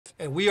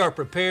and we are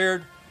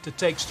prepared to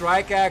take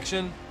strike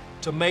action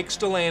to make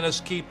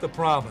Stellantis keep the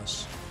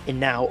promise. And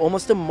now,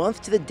 almost a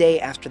month to the day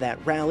after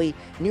that rally,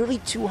 nearly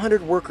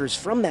 200 workers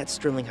from that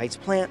Sterling Heights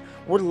plant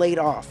were laid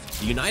off.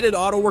 The United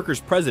Auto Workers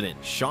president,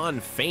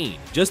 Shawn Fain,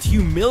 just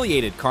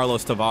humiliated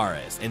Carlos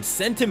Tavares and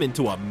sent him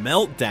into a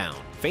meltdown.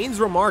 Fain's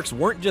remarks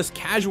weren't just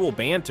casual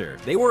banter,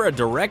 they were a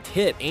direct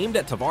hit aimed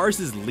at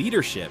Tavares'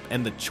 leadership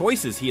and the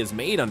choices he has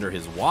made under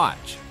his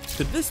watch.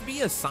 Could this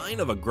be a sign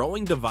of a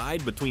growing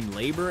divide between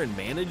labor and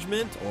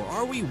management, or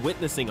are we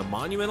witnessing a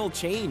monumental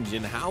change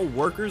in how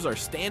workers are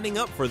standing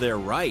up for their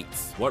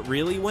rights? What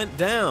really went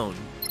down?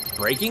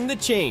 Breaking the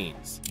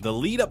chains. The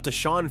lead up to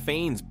Shawn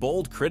Fain's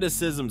bold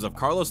criticisms of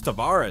Carlos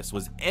Tavares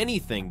was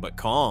anything but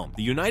calm.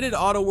 The United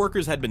Auto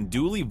Workers had been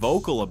duly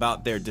vocal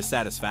about their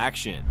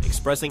dissatisfaction,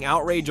 expressing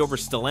outrage over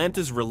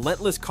Stellantis'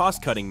 relentless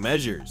cost-cutting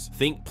measures.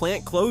 Think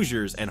plant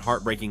closures and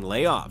heartbreaking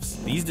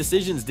layoffs. These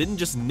decisions didn't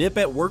just nip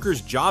at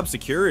workers' job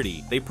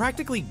security, they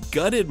practically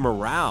gutted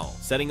morale,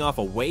 setting off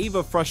a wave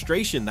of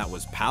frustration that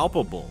was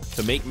palpable.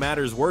 To make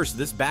matters worse,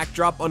 this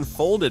backdrop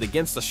unfolded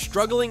against a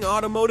struggling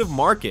automotive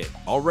market,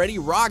 already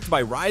rocked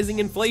by rising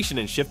inflation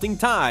and shifting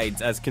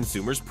tides as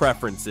consumers'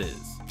 preferences.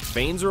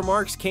 Fain's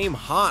remarks came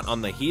hot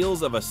on the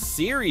heels of a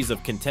series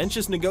of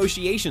contentious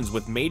negotiations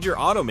with major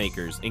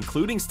automakers,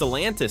 including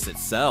Stellantis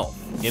itself.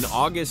 In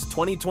August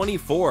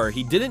 2024,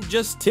 he didn't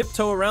just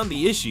tiptoe around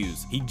the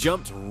issues, he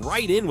jumped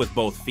right in with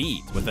both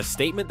feet. With a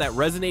statement that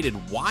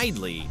resonated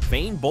widely,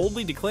 Fain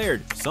boldly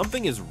declared,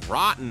 "Something is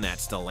rotten at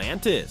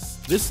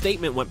Stellantis." This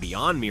statement went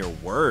beyond mere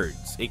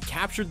words. It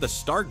captured the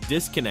stark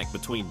disconnect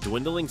between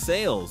dwindling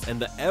sales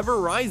and the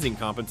ever-rising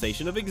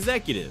compensation of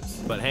executives.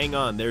 But hang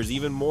on, there's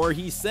even more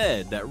he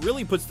said that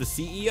really puts the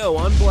CEO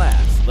on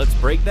blast. Let's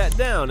break that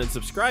down and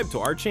subscribe to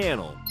our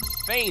channel.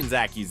 Fain's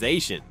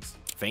accusations.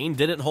 Fain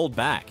didn't hold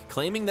back,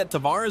 claiming that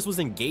Tavares was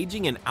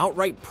engaging in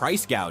outright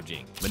price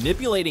gouging,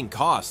 manipulating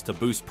costs to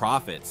boost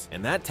profits,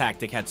 and that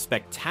tactic had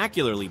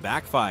spectacularly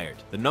backfired.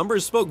 The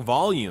numbers spoke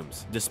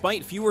volumes.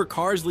 Despite fewer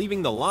cars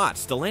leaving the lot,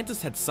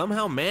 Stellantis had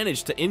somehow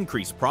managed to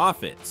increase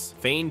profits.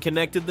 Fain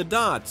connected the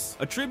dots,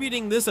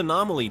 attributing this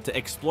anomaly to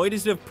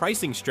exploitative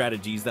pricing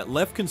strategies that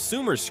left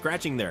consumers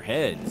scratching their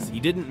heads. He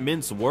didn't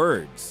mince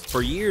words.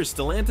 For years,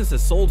 Stellantis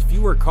has sold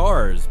fewer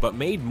cars, but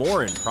made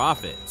more in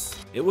profits.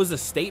 It was a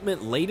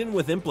statement laden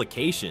with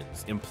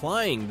implications,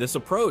 implying this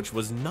approach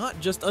was not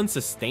just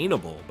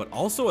unsustainable, but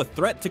also a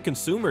threat to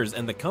consumers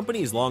and the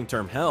company's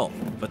long-term health.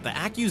 But the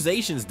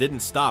accusations didn't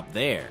stop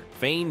there.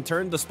 Fain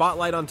turned the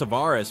spotlight on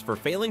Tavares for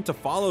failing to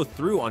follow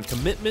through on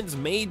commitments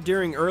made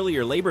during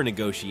earlier labor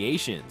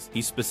negotiations.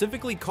 He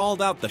specifically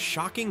called out the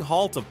shocking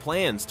halt of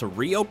plans to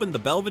reopen the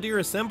Belvidere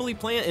assembly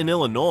plant in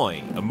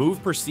Illinois, a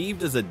move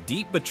perceived as a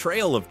deep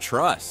betrayal of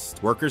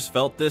trust. Workers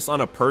felt this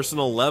on a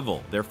personal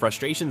level, their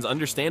frustrations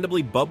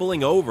understandably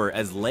bubbling over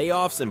as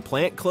layoffs and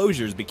plant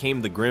closures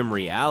became the grim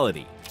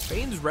reality.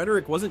 Fain's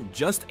rhetoric wasn't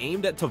just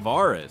aimed at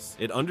Tavares,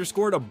 it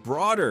underscored a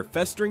broader,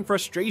 festering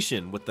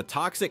frustration with the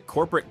toxic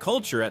corporate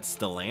culture at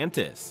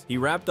Stellantis. He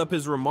wrapped up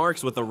his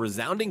remarks with a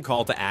resounding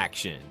call to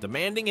action,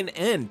 demanding an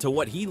end to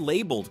what he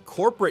labeled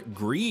corporate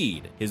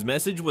greed. His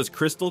message was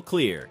crystal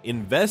clear: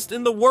 invest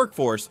in the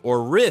workforce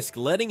or risk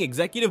letting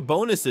executive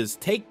bonuses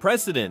take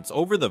precedence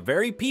over the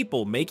very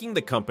people making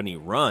the company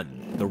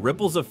run. The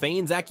ripples of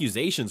Fain's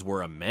accusations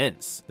were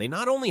immense. They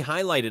not only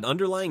highlighted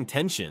underlying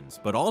tensions,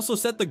 but also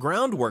set the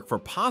groundwork for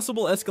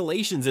possible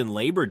escalations in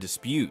labor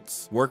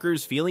disputes.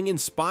 Workers, feeling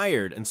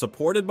inspired and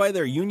supported by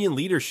their union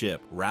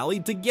leadership,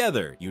 rallied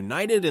together,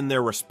 united in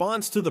their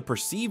response to the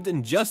perceived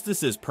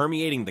injustices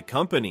permeating the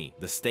company.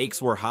 The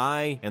stakes were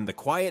high, and the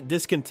quiet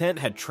discontent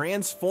had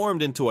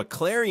transformed into a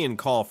clarion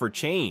call for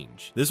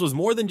change. This was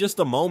more than just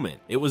a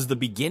moment, it was the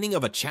beginning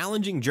of a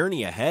challenging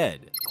journey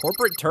ahead.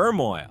 Corporate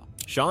turmoil.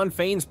 Shawn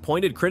Fain's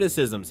pointed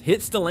criticisms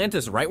hit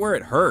Stellantis right where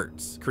it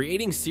hurts,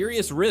 creating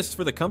serious risks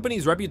for the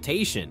company's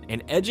reputation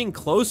and edging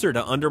closer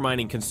to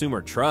undermining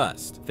consumer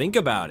trust. Think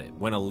about it,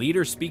 when a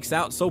leader speaks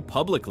out so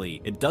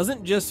publicly, it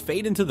doesn't just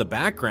fade into the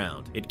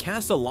background, it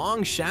casts a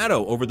long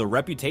shadow over the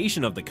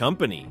reputation of the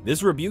company.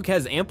 This rebuke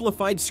has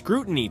amplified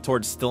scrutiny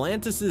towards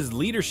Stellantis'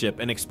 leadership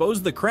and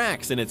exposed the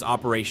cracks in its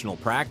operational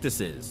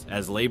practices.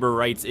 As labor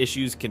rights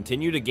issues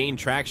continue to gain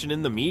traction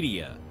in the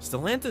media,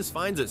 Stellantis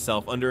finds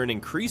itself under an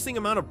increasing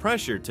amount of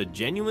pressure to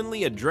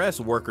genuinely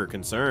address worker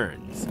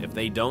concerns. If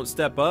they don't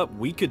step up,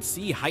 we could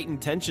see heightened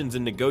tensions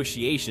in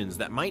negotiations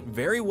that might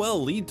very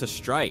well lead to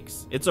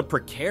strikes. It's a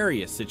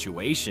precarious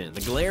situation.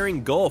 The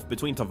glaring gulf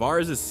between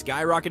Tavares'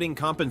 skyrocketing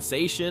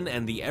compensation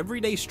and the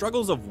everyday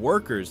struggles of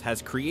workers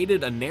has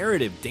created a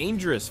narrative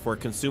dangerous for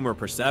consumer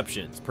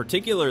perceptions,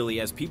 particularly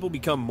as people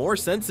become more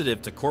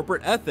sensitive to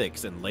corporate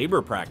ethics and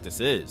labor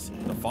practices.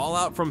 The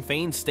fallout from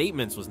Fain's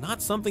statements was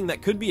not something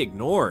that could be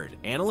ignored.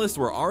 Analysts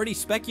were already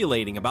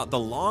speculating about the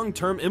long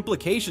long-term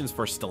implications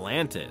for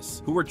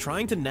Stellantis, who were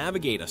trying to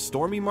navigate a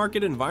stormy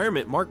market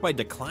environment marked by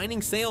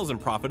declining sales and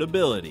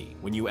profitability.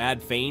 When you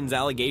add Fain's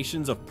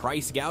allegations of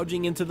price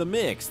gouging into the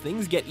mix,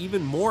 things get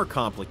even more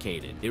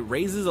complicated. It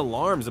raises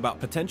alarms about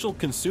potential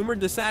consumer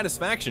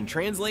dissatisfaction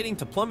translating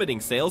to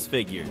plummeting sales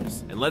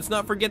figures. And let's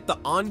not forget the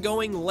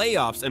ongoing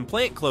layoffs and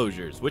plant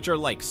closures, which are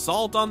like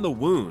salt on the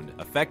wound,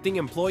 affecting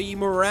employee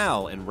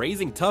morale and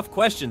raising tough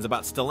questions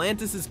about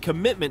Stellantis'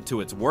 commitment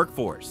to its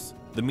workforce.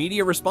 The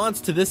media response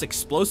to this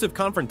explosive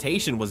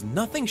confrontation was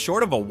nothing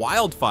short of a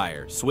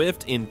wildfire,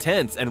 swift,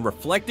 intense, and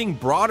reflecting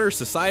broader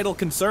societal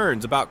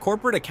concerns about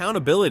corporate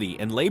accountability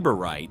and labor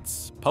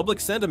rights. Public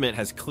sentiment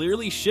has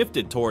clearly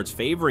shifted towards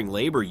favoring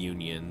labor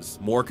unions.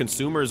 More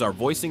consumers are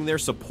voicing their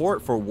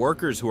support for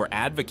workers who are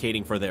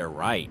advocating for their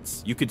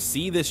rights. You could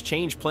see this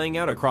change playing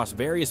out across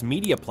various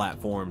media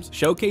platforms,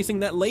 showcasing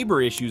that labor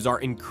issues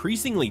are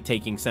increasingly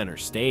taking center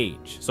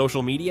stage.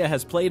 Social media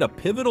has played a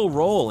pivotal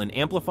role in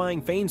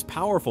amplifying Fain's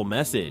powerful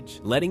message,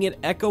 letting it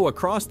echo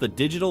across the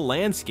digital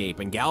landscape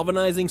and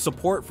galvanizing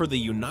support for the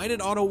United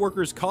Auto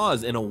Workers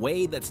cause in a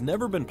way that's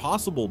never been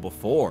possible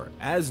before.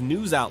 As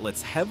news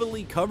outlets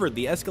heavily covered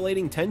the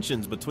escalating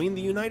tensions between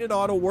the United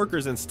Auto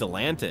Workers and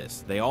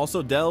Stellantis, they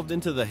also delved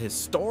into the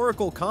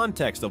historical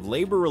context of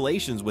labor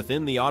relations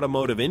within the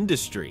automotive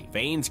industry.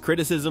 Fain's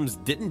criticisms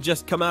didn't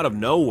just come out of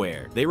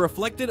nowhere. They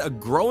reflected a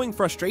growing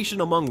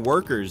frustration among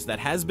workers that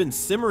has been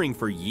simmering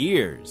for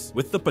years.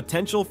 With the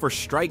potential for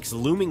strikes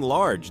looming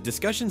large,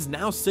 discussions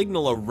now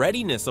signal a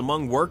readiness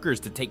among workers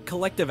to take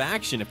collective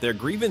action if their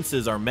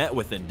grievances are met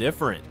with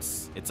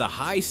indifference. It's a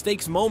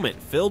high-stakes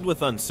moment filled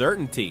with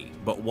uncertainty,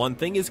 but one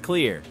thing is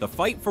clear: the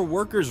fight for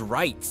workers'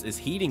 rights is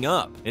heating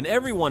up, and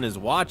everyone is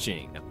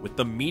watching. With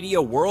the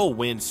media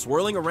whirlwind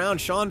swirling around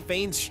Shawn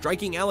Fain's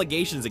striking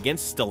allegations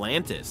against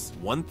Stellantis,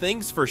 one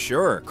thing's for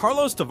sure: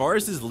 Carlos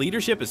Tavares'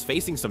 leadership is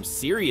facing some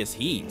serious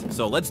heat.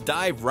 So let's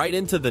dive right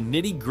into the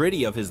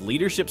nitty-gritty of his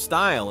leadership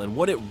style and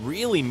what it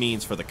really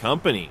means for the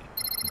company.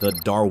 The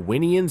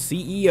Darwinian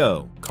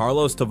CEO.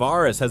 Carlos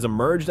Tavares has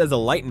emerged as a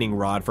lightning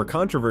rod for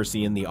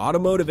controversy in the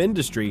automotive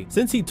industry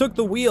since he took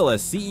the wheel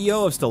as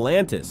CEO of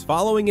Stellantis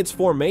following its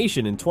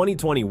formation in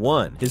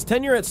 2021. His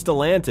tenure at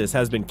Stellantis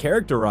has been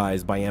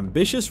characterized by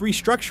ambitious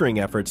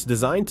restructuring efforts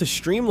designed to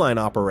streamline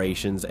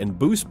operations and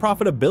boost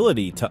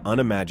profitability to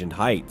unimagined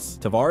heights.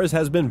 Tavares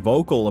has been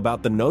vocal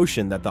about the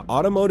notion that the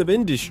automotive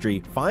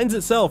industry finds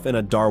itself in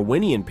a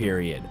Darwinian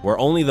period, where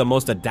only the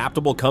most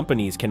adaptable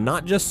companies can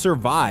not just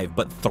survive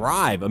but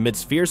thrive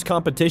amidst fierce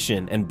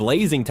competition and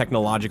blazing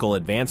technological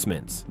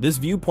advancements. This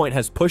viewpoint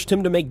has pushed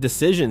him to make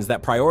decisions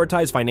that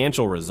prioritize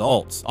financial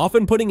results,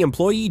 often putting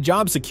employee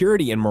job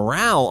security and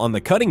morale on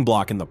the cutting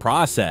block in the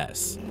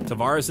process.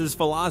 Tavares'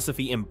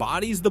 philosophy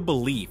embodies the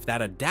belief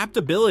that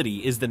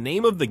adaptability is the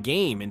name of the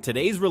game in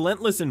today's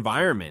relentless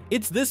environment.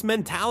 It's this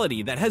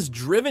mentality that has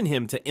driven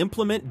him to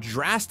implement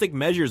drastic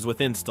measures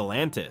within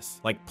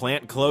Stellantis, like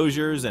plant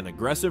closures and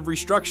aggressive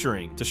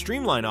restructuring to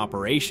streamline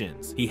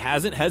operations. He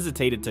hasn't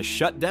hesitated to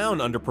shut down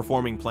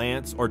underperforming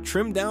plants or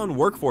trim down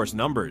workforce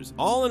numbers,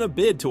 all in a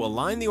bid to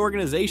align the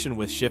organization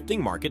with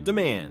shifting market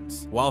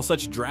demands. While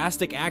such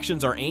drastic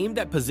actions are aimed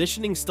at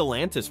positioning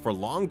Stellantis for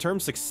long-term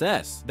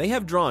success, they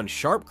have drawn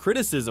sharp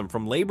criticism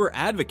from labor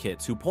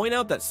advocates who point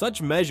out that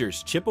such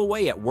measures chip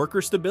away at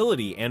worker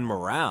stability and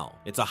morale.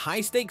 It's a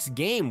high-stakes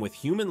game with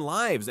human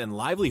lives and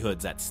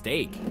livelihoods at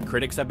stake.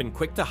 Critics have been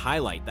quick to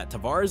highlight that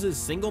Tavares'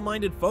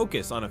 single-minded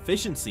focus on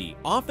efficiency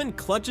often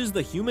clutches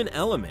the human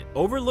element,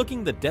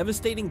 overlooking the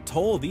devastating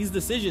toll these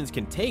decisions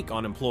can take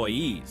on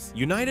employees.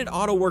 United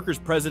Auto Workers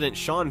President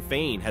Shawn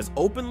Fain has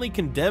openly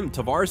condemned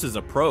Tavares'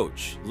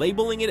 approach,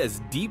 labeling it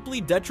as deeply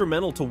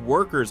detrimental to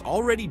workers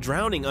already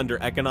drowning under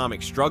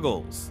economic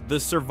struggles. The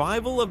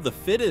survival of the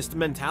fittest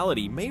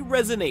mentality may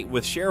resonate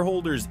with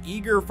shareholders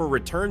eager for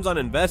returns on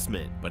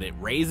investment, but it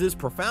raises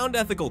profound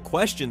ethical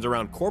questions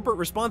around corporate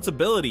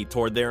responsibility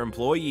toward their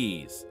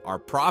employees. Are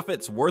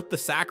profits worth the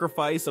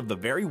sacrifice of the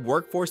very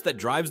workforce that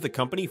drives the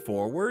company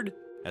forward?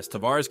 As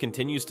Tavares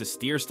continues to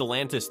steer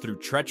Stellantis through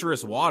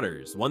treacherous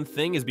waters, one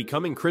thing is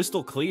becoming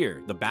crystal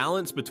clear: the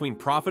balance between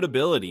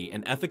profitability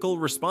and ethical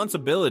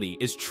responsibility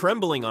is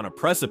trembling on a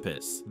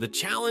precipice. The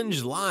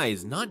challenge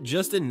lies not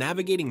just in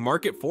navigating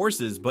market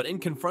forces, but in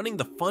confronting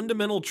the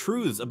fundamental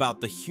truths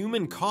about the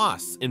human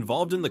costs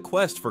involved in the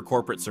quest for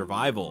corporate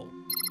survival.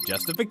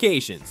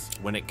 Justifications.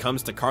 When it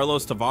comes to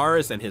Carlos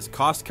Tavares and his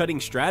cost-cutting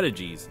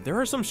strategies, there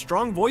are some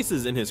strong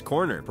voices in his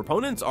corner.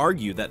 Proponents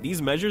argue that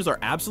these measures are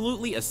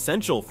absolutely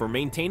essential for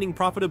maintaining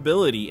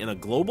profitability in a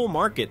global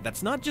market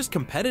that's not just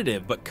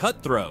competitive but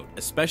cutthroat,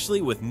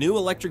 especially with new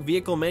electric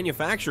vehicle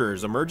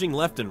manufacturers emerging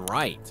left and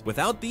right.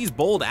 Without these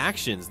bold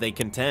actions, they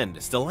contend,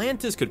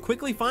 Stellantis could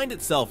quickly find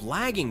itself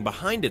lagging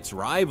behind its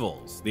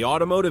rivals. The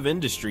automotive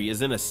industry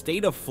is in a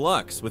state of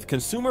flux, with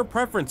consumer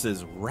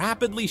preferences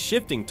rapidly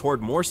shifting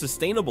toward more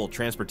sustainable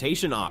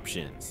transportation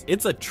options.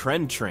 It's a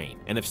trend train,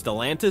 and if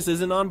Stellantis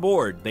isn't on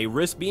board, they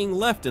risk being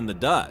left in the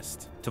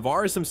dust.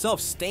 Tavares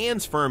himself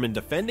stands firm in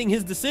defending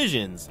his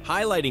decisions,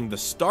 highlighting the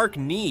stark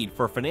need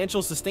for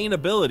financial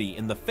sustainability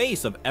in the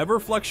face of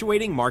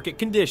ever-fluctuating market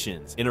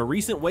conditions. In a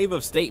recent wave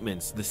of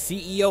statements, the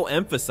CEO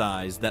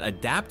emphasized that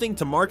adapting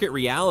to market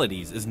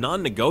realities is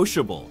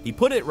non-negotiable. He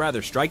put it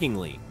rather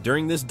strikingly: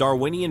 "During this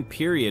Darwinian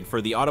period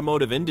for the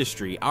automotive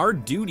industry, our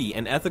duty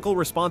and ethical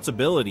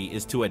responsibility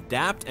is to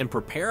adapt and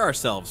prepare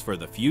ourselves for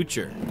the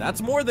future."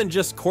 That's more than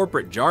just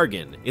corporate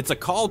jargon, it's a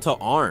call to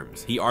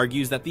arms. He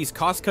argues that these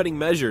cost-cutting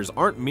measures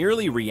aren't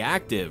merely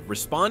reactive,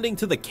 responding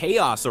to the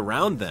chaos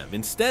around them.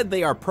 Instead,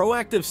 they are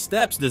proactive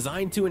steps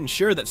designed to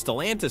ensure that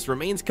Stellantis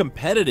remains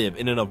competitive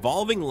in an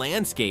evolving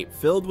landscape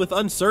filled with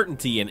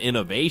uncertainty and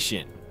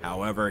innovation.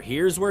 However,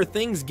 here's where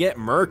things get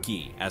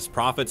murky. As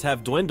profits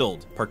have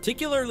dwindled,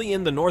 particularly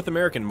in the North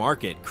American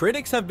market,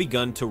 critics have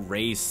begun to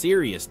raise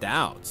serious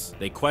doubts.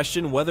 They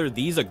question whether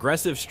these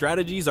aggressive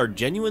strategies are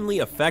genuinely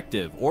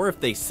effective or if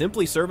they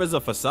simply serve as a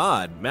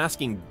facade,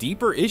 masking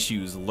deeper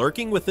issues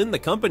lurking within the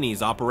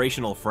company's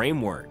operational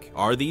framework.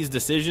 Are these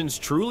decisions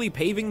truly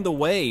paving the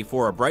way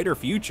for a brighter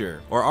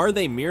future, or are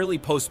they merely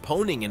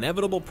postponing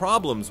inevitable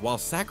problems while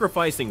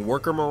sacrificing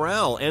worker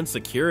morale and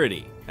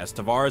security? As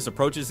Tavares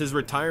approaches his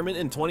retirement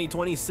in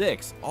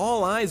 2026,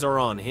 all eyes are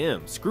on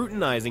him,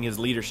 scrutinizing his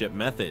leadership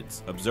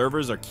methods.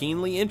 Observers are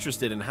keenly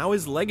interested in how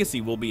his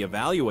legacy will be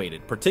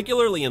evaluated,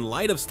 particularly in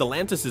light of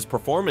Stellantis'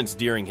 performance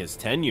during his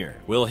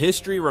tenure. Will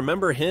history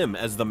remember him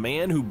as the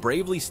man who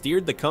bravely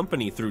steered the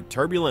company through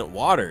turbulent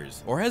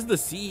waters, or as the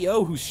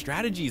CEO whose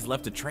strategies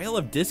left a trail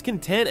of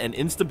discontent and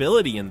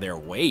instability in their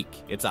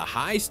wake? It's a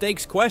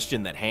high-stakes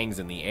question that hangs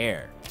in the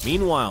air.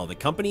 Meanwhile, the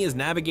company is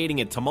navigating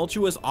a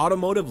tumultuous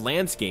automotive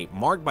landscape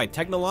marked by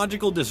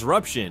technological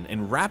disruption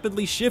and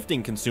rapidly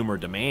shifting consumer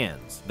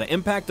demands. The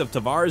impact of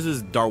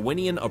Tavares'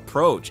 Darwinian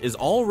approach is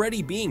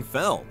already being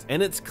felt,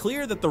 and it's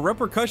clear that the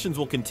repercussions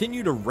will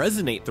continue to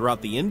resonate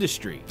throughout the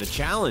industry. The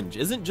challenge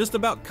isn't just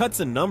about cuts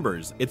and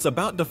numbers, it's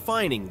about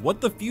defining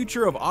what the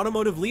future of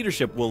automotive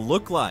leadership will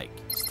look like.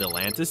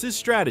 Stellantis'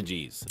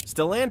 strategies.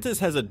 Stellantis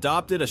has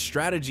adopted a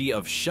strategy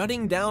of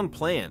shutting down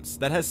plants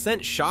that has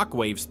sent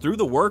shockwaves through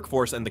the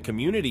workforce and the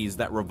communities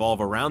that revolve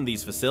around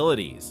these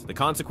facilities. The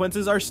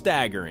consequences are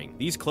staggering.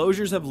 These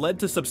closures have led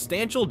to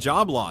substantial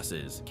job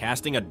losses,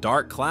 casting a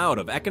dark cloud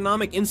of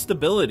economic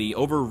instability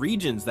over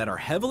regions that are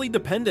heavily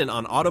dependent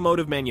on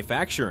automotive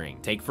manufacturing.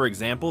 Take, for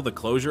example, the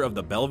closure of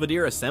the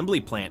Belvidere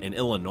assembly plant in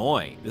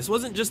Illinois. This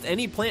wasn't just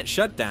any plant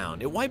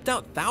shutdown, it wiped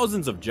out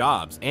thousands of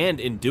jobs, and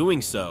in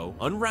doing so,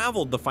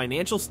 unraveled the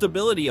financial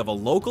stability of a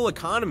local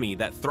economy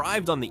that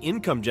thrived on the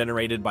income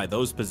generated by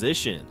those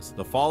positions.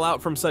 The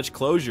fallout from such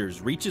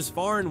closures reaches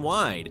far and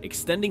wide,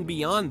 extending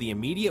beyond the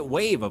immediate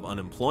wave of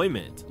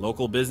unemployment.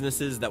 Local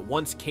businesses that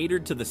once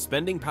catered to the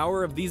spending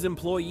power of these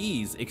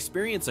employees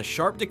experience a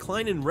sharp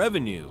decline in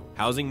revenue.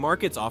 Housing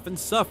markets often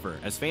suffer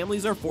as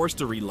families are forced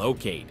to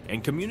relocate,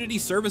 and community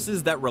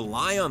services that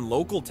rely on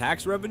local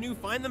tax revenue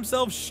find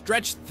themselves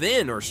stretched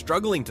thin or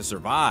struggling to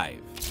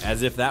survive.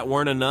 As if that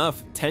weren't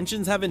enough,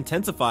 tensions have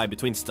intensified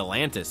between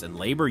Stellantis and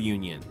labor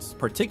unions,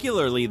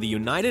 particularly the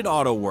United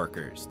Auto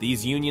Workers.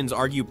 These unions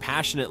argue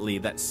passionately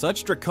that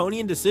such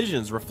draconian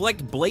decisions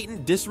reflect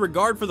blatant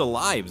disregard for the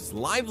lives,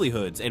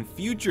 livelihoods, and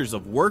futures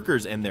of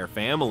workers and their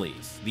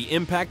families. The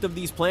impact of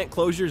these plant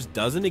closures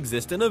doesn't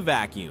exist in a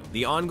vacuum.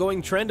 The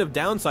ongoing trend of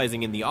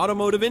downsizing in the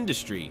automotive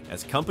industry,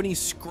 as companies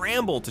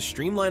scramble to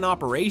streamline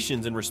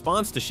operations in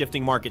response to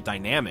shifting market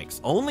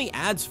dynamics, only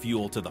adds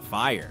fuel to the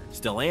fire.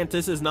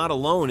 Stellantis is not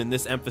alone in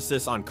this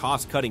emphasis on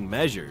cost-cutting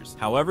measures.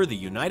 However, the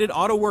United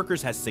Auto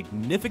Workers has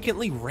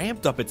significantly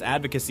ramped up its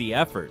advocacy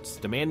efforts,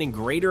 demanding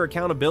greater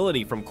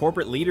accountability from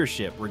corporate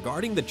leadership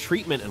regarding the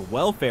treatment and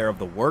welfare of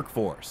the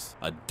workforce.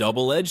 A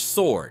double-edged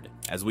sword.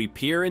 As we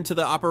peer into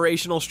the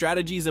operational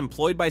strategies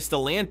employed by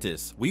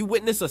Stellantis, we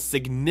witness a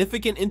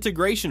significant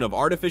integration of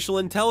artificial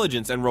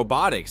intelligence and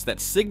robotics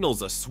that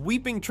signals a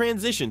sweeping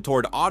transition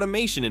toward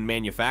automation in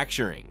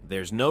manufacturing.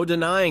 There's no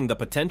denying the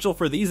potential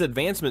for these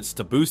advancements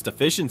to boost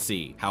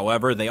efficiency.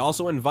 However, they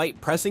also invite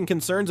pressing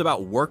concerns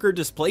about worker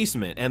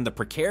displacement and the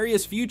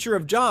precarious future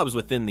of jobs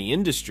within the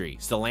industry.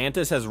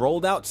 Stellantis has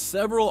rolled out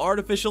several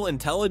artificial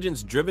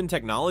intelligence-driven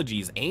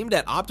technologies aimed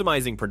at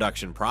optimizing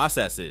production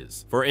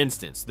processes. For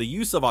instance, the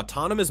use of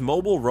autonomous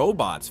mobile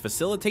robots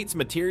facilitates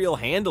material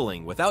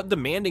handling without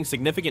demanding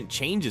significant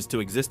changes to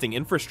existing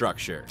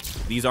infrastructure.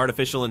 These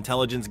artificial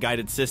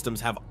intelligence-guided systems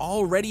have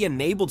already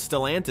enabled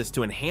Stellantis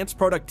to enhance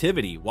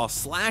productivity while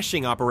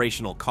slashing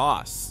operational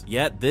costs.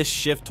 Yet, this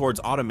shift towards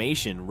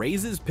automation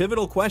raises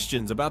pivotal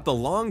questions about the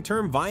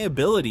long-term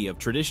viability of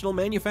traditional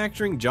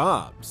manufacturing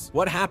jobs.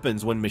 What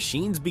happens when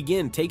machines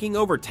begin taking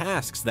over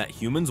tasks that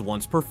humans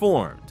once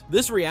performed?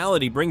 This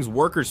reality brings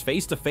workers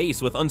face to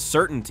face with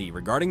uncertainty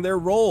regarding their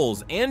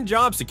roles and and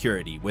job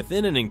security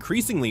within an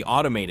increasingly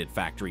automated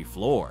factory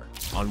floor.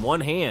 On one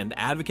hand,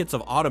 advocates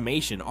of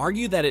automation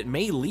argue that it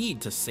may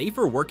lead to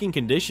safer working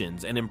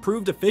conditions and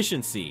improved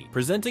efficiency,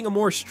 presenting a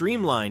more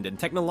streamlined and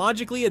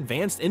technologically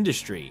advanced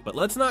industry. But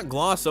let's not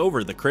gloss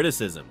over the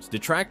criticisms.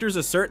 Detractors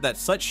assert that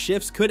such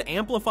shifts could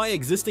amplify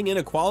existing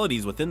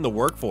inequalities within the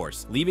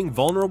workforce, leaving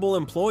vulnerable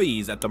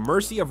employees at the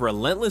mercy of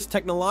relentless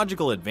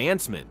technological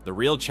advancement. The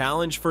real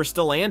challenge for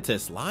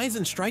Stellantis lies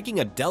in striking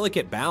a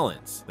delicate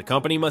balance. The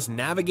company must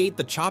navigate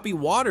the choppy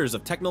waters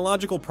of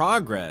technological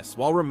progress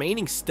while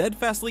remaining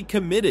steadfastly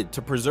committed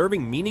to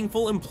preserving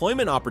meaningful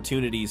employment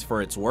opportunities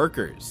for its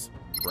workers.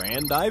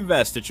 Brand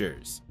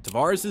divestitures.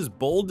 Tavares'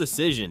 bold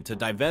decision to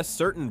divest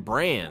certain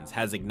brands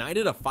has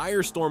ignited a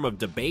firestorm of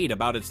debate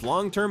about its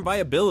long-term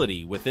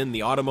viability within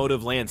the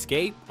automotive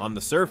landscape. On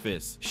the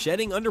surface,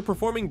 shedding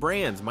underperforming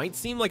brands might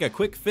seem like a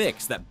quick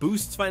fix that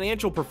boosts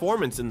financial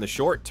performance in the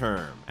short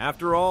term.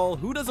 After all,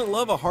 who doesn't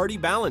love a hearty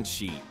balance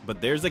sheet? But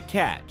there's a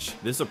catch.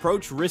 This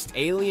approach risks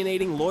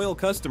alienating loyal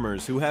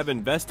customers who have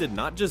invested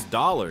not just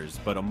dollars,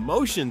 but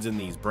emotions in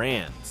these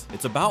brands.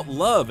 It's about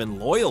love and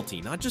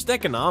loyalty, not just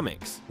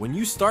economics. When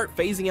you start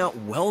phasing out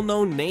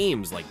well-known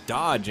names like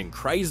Dodge and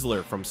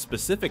Chrysler from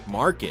specific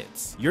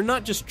markets, you're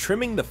not just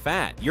trimming the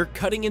fat, you're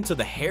cutting into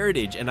the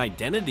heritage and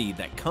identity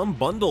that come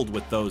bundled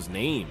with those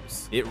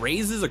names. It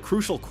raises a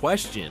crucial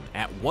question: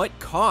 at what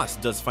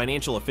cost does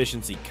financial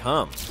efficiency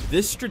come?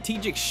 This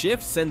strategic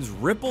shift sends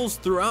ripples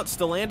throughout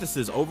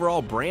Stellantis'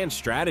 overall brand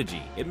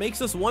strategy. It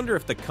makes us wonder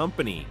if the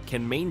company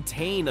can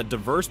maintain a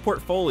diverse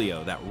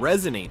portfolio that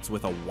resonates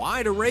with a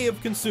wide array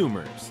of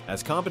consumers.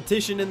 As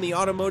competition in the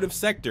automotive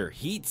sector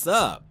heats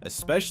up,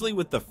 especially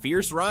with the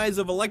fierce rise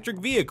of electric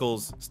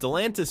vehicles,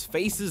 Stellantis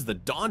faces the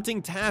daunting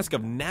task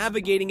of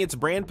navigating its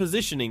brand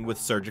positioning with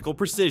surgical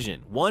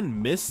precision. One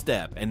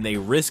misstep, and they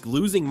risk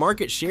losing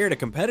market share to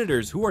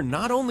competitors who are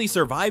not only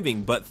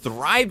surviving but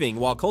thriving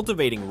while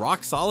cultivating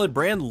rock-solid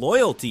brand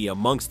loyalty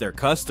amongst their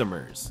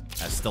customers.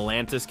 As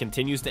Stellantis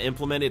continues to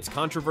implement its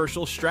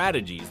controversial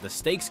strategies, the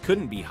stakes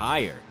couldn't be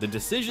higher. The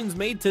decisions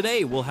made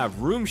today will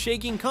have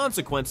room-shaking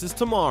consequences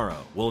tomorrow.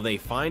 Will they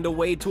find a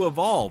way to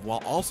evolve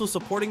while also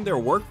supporting their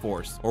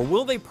workforce, or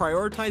will they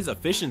prioritize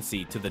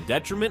efficiency to the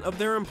detriment of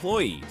their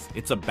employees?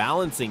 It's a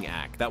balancing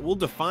act that will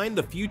define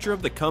the future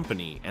of the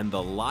company and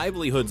the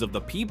livelihoods of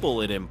the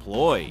people it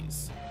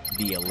employs.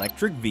 The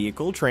electric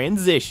vehicle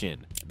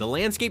transition. The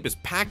landscape is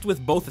packed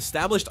with both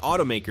established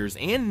automakers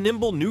and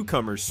nimble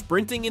newcomers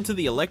sprinting into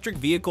the electric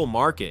vehicle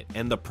market,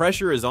 and the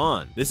pressure is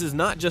on. This is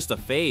not just a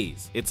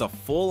phase, it's a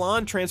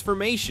full-on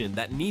transformation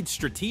that needs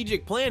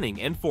strategic planning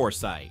and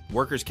foresight.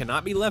 Workers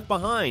cannot be left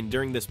behind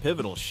during this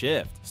pivotal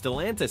shift.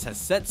 Stellantis has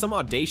set some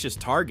audacious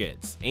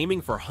targets,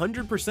 aiming for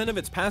 100% of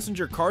its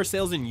passenger car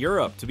sales in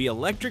Europe to be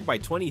electric by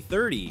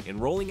 2030 and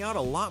rolling out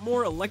a lot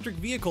more electric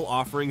vehicle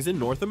offerings in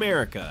North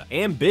America.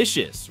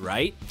 Ambitious,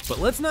 right? But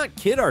let's not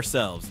kid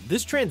ourselves.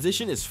 This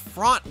transition is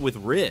fraught with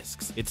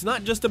risks. It's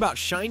not just about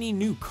shiny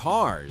new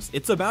cars,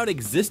 it's about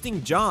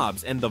existing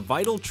jobs and the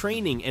vital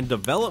training and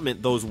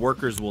development those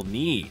workers will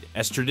need.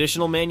 As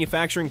traditional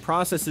manufacturing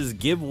processes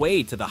give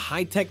way to the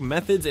high-tech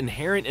methods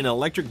inherent in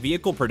electric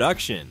vehicle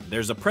production,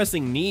 there's a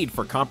pressing need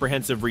for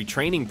comprehensive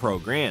retraining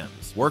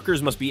programs.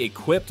 Workers must be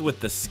equipped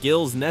with the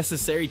skills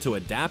necessary to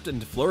adapt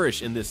and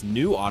flourish in this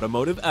new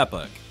automotive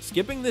epoch.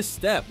 Skipping this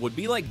step would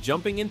be like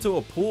jumping into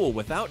a pool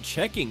without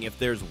checking if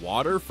there's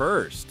water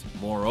first.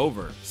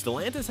 Moreover,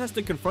 Stellantis has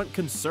to confront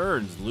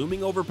concerns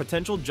looming over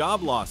potential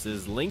job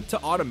losses linked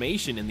to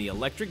automation in the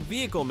electric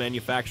vehicle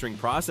manufacturing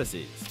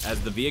processes.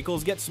 As the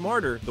vehicles get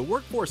smarter, the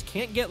workforce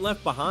can't get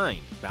left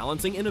behind.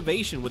 Balancing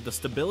innovation with the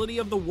stability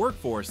of the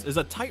workforce is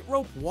a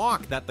tightrope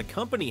walk that the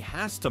company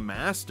has to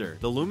master.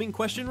 The looming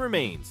question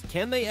remains: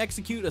 can they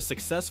execute a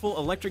successful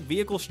electric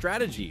vehicle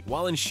strategy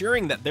while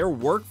ensuring that their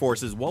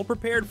workforce is well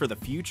prepared for the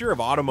future of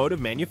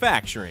automotive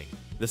manufacturing?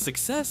 The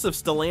success of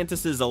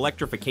Stellantis'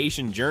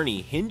 electrification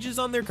journey hinges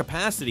on their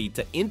capacity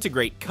to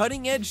integrate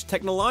cutting-edge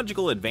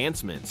technological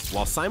advancements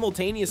while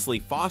simultaneously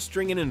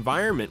fostering an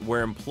environment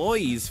where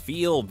employees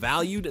feel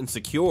valued and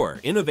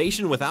secure.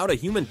 Innovation without a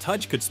human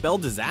touch could spell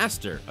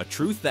disaster, a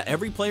truth that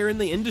every player in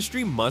the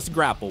industry must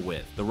grapple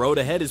with. The road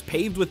ahead is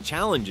paved with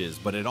challenges,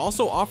 but it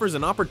also offers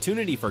an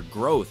opportunity for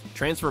growth,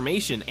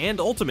 transformation, and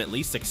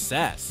ultimately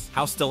success.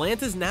 How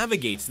Stellantis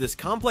navigates this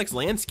complex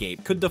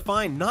landscape could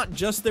define not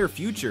just their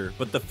future,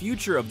 but the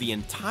future of the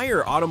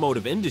entire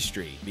automotive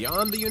industry,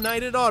 beyond the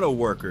United Auto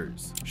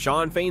Workers.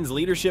 Shawn Fain's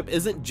leadership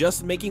isn't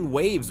just making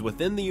waves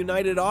within the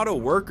United Auto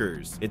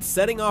Workers, it's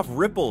setting off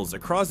ripples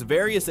across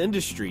various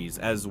industries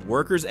as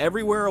workers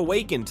everywhere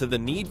awaken to the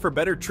need for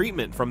better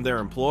treatment from their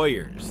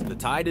employers. The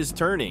tide is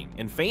turning,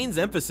 and Fain's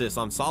emphasis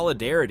on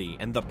solidarity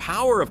and the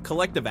power of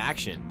collective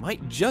action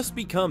might just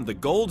become the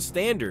gold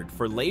standard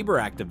for labor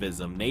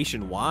activism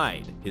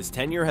nationwide. His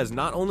tenure has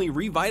not only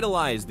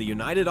revitalized the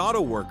United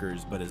Auto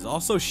Workers, but is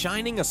also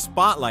shining a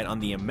spotlight on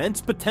the immense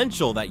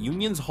potential that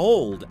unions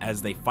hold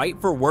as they fight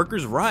for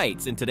workers'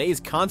 rights in today's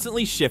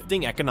constantly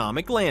shifting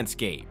economic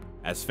landscape.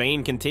 As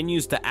Fain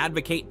continues to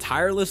advocate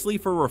tirelessly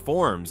for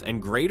reforms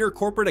and greater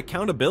corporate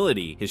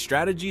accountability, his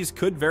strategies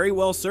could very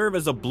well serve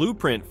as a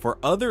blueprint for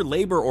other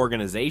labor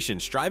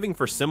organizations striving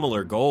for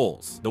similar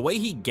goals. The way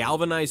he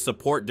galvanized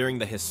support during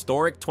the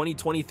historic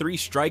 2023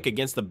 strike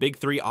against the Big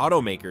Three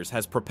automakers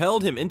has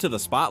propelled him into the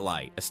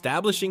spotlight,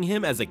 establishing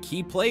him as a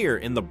key player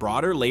in the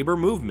broader labor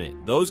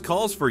movement. Those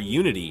calls for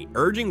unity,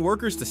 urging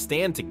workers to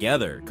stand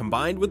together,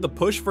 combined with the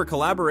push for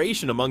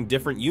collaboration among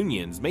different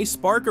unions, may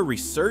spark a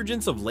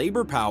resurgence of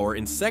labor power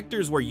in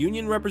sectors where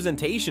union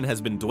representation has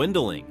been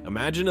dwindling.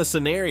 Imagine a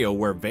scenario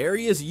where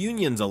various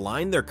unions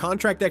align their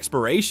contract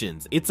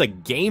expirations. It's a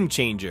game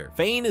changer.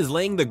 Fain is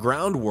laying the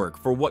groundwork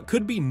for what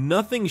could be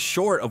nothing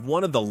short of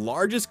one of the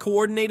largest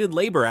coordinated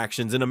labor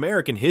actions in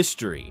American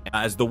history.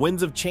 As the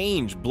winds of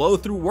change blow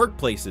through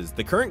workplaces,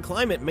 the current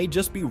climate may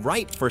just be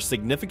ripe for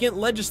significant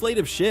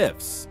legislative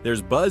shifts.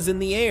 There's buzz in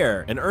the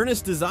air, an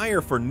earnest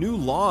desire for new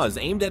laws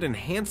aimed at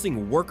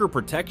enhancing worker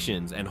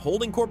protections and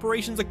holding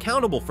corporations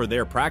accountable for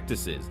their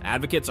practices.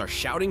 Advocates are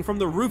shouting from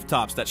the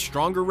rooftops that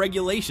stronger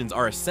regulations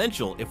are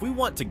essential if we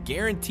want to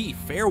guarantee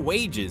fair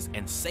wages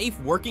and safe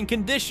working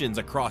conditions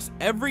across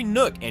every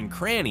nook and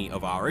cranny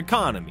of our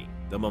economy.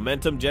 The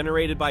momentum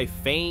generated by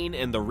Fain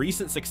and the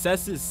recent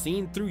successes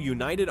seen through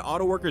United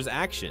Auto Workers'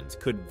 actions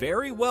could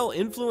very well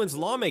influence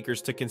lawmakers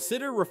to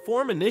consider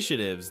reform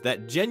initiatives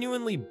that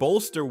genuinely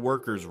bolster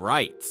workers'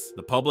 rights.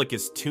 The public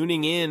is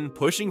tuning in,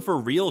 pushing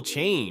for real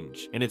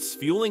change, and it's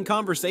fueling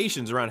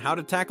conversations around how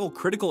to tackle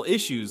critical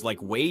issues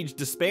like wage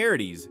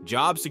disparities,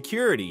 job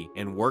security,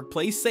 and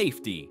workplace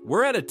safety.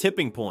 We're at a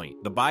tipping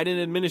point. The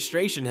Biden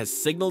administration has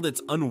signaled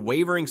its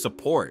unwavering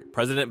support.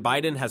 President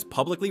Biden has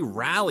publicly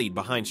rallied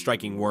behind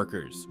striking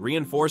workers,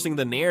 reinforcing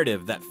the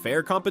narrative that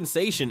fair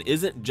compensation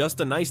isn't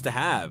just a nice to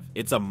have,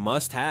 it's a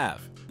must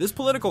have. This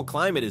political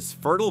climate is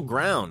fertile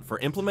ground for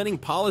implementing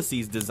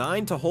policies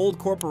designed to hold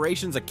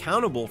corporations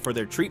accountable for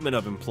their treatment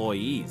of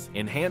employees.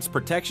 Enhanced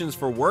protections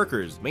for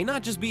workers may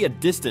not just be a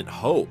distant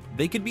hope,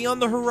 they could be on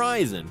the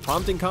horizon,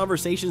 prompting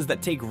conversations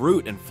that take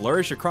root and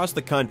flourish across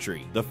the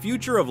country. The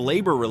future of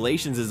labor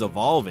relations is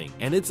evolving,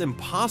 and it's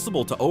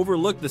impossible to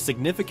overlook the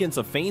significance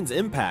of Fain's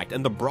impact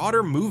and the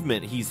broader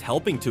movement he's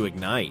helping to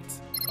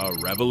ignite. A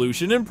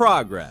revolution in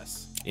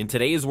progress. In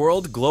today's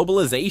world,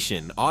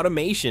 globalization,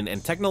 automation,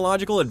 and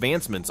technological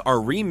advancements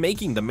are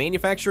remaking the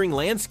manufacturing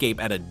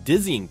landscape at a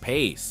dizzying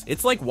pace.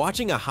 It's like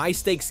watching a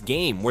high-stakes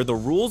game where the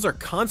rules are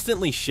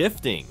constantly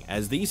shifting.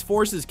 As these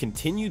forces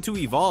continue to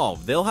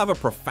evolve, they'll have a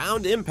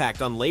profound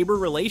impact on labor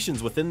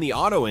relations within the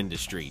auto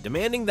industry,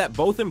 demanding that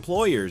both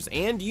employers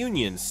and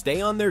unions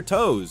stay on their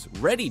toes,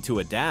 ready to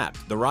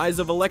adapt. The rise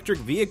of electric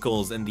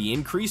vehicles and the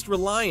increased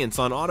reliance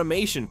on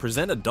automation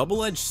present a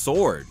double-edged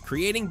sword,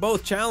 creating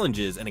both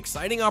challenges and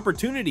exciting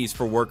opportunities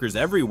for workers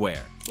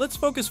everywhere. Let's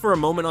focus for a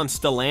moment on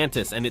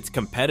Stellantis and its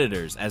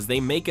competitors as they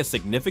make a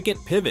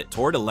significant pivot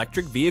toward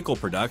electric vehicle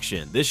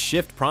production. This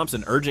shift prompts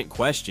an urgent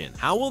question.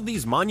 How will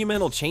these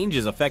monumental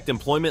changes affect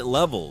employment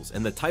levels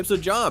and the types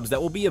of jobs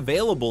that will be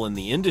available in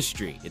the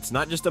industry? It's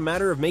not just a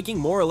matter of making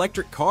more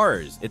electric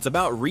cars, it's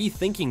about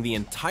rethinking the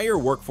entire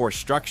workforce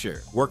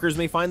structure. Workers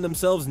may find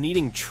themselves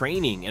needing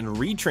training and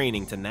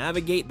retraining to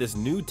navigate this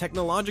new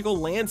technological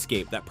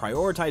landscape that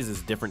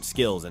prioritizes different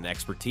skills and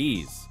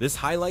expertise. This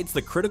highlights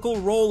the critical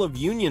role of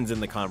unions in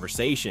the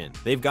conversation.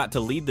 They've got to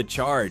lead the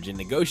charge in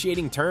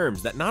negotiating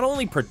terms that not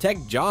only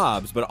protect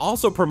jobs, but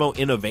also promote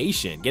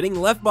innovation. Getting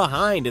left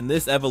behind in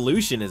this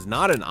evolution is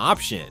not an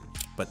option.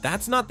 But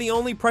that's not the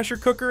only pressure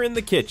cooker in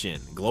the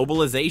kitchen.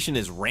 Globalization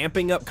is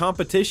ramping up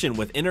competition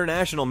with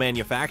international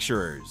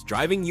manufacturers,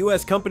 driving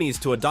US companies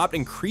to adopt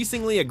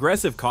increasingly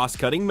aggressive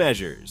cost-cutting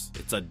measures.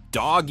 It's a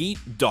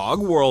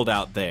dog-eat-dog world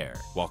out there.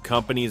 While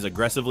companies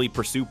aggressively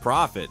pursue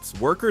profits,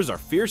 workers are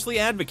fiercely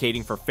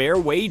advocating for fair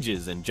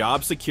wages and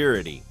job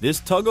security.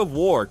 This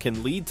tug-of-war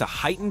can lead to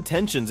heightened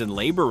tensions in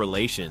labor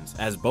relations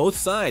as both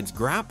sides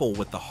grapple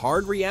with the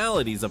hard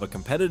realities of a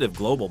competitive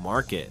global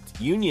market.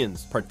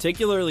 Unions,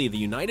 particularly the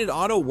United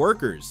Auto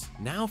Workers,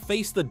 now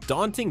face the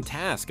daunting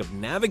task of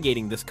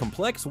navigating this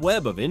complex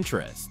web of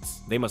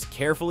interests. They must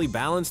carefully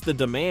balance the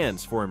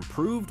demands for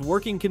improved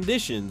working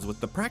conditions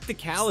with the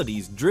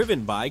practicalities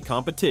driven by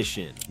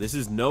competition. This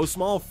is no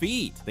small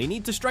feat. They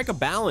need to strike a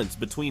balance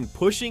between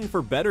pushing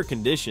for better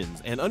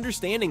conditions and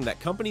understanding that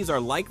companies are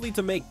likely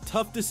to make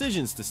tough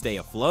decisions to stay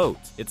afloat.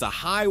 It's a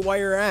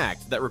high-wire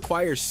act that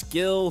requires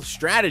skill,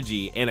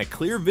 strategy, and a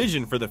clear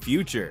vision for the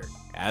future.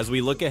 As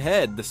we look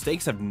ahead, the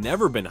stakes have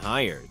never been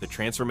higher. The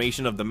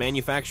transformation of the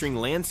manufacturing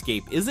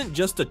landscape isn't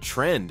just a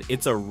trend,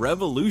 it's a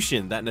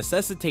revolution that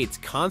necessitates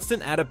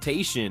constant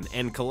adaptation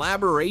and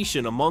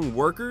collaboration among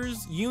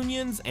workers,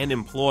 unions, and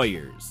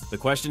employers. The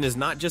question is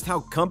not just how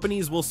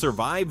companies will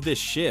survive this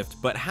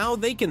shift, but how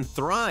they can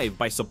thrive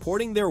by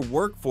supporting their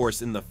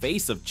workforce in the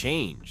face of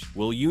change.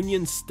 Will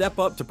unions step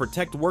up to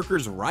protect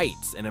workers'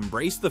 rights and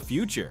embrace the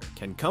future?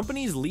 Can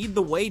companies lead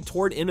the way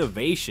toward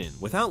innovation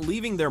without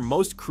leaving their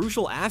most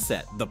crucial assets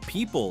yet, the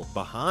people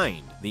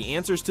behind? The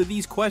answers to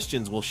these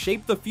questions will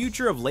shape the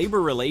future of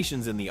labor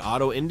relations in the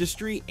auto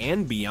industry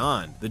and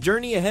beyond. The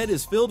journey ahead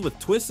is filled with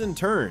twists and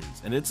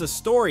turns, and it's a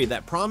story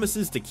that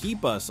promises to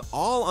keep us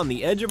all on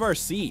the edge of our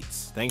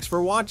seats. Thanks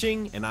for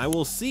watching, and I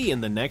will see you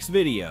in the next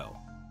video.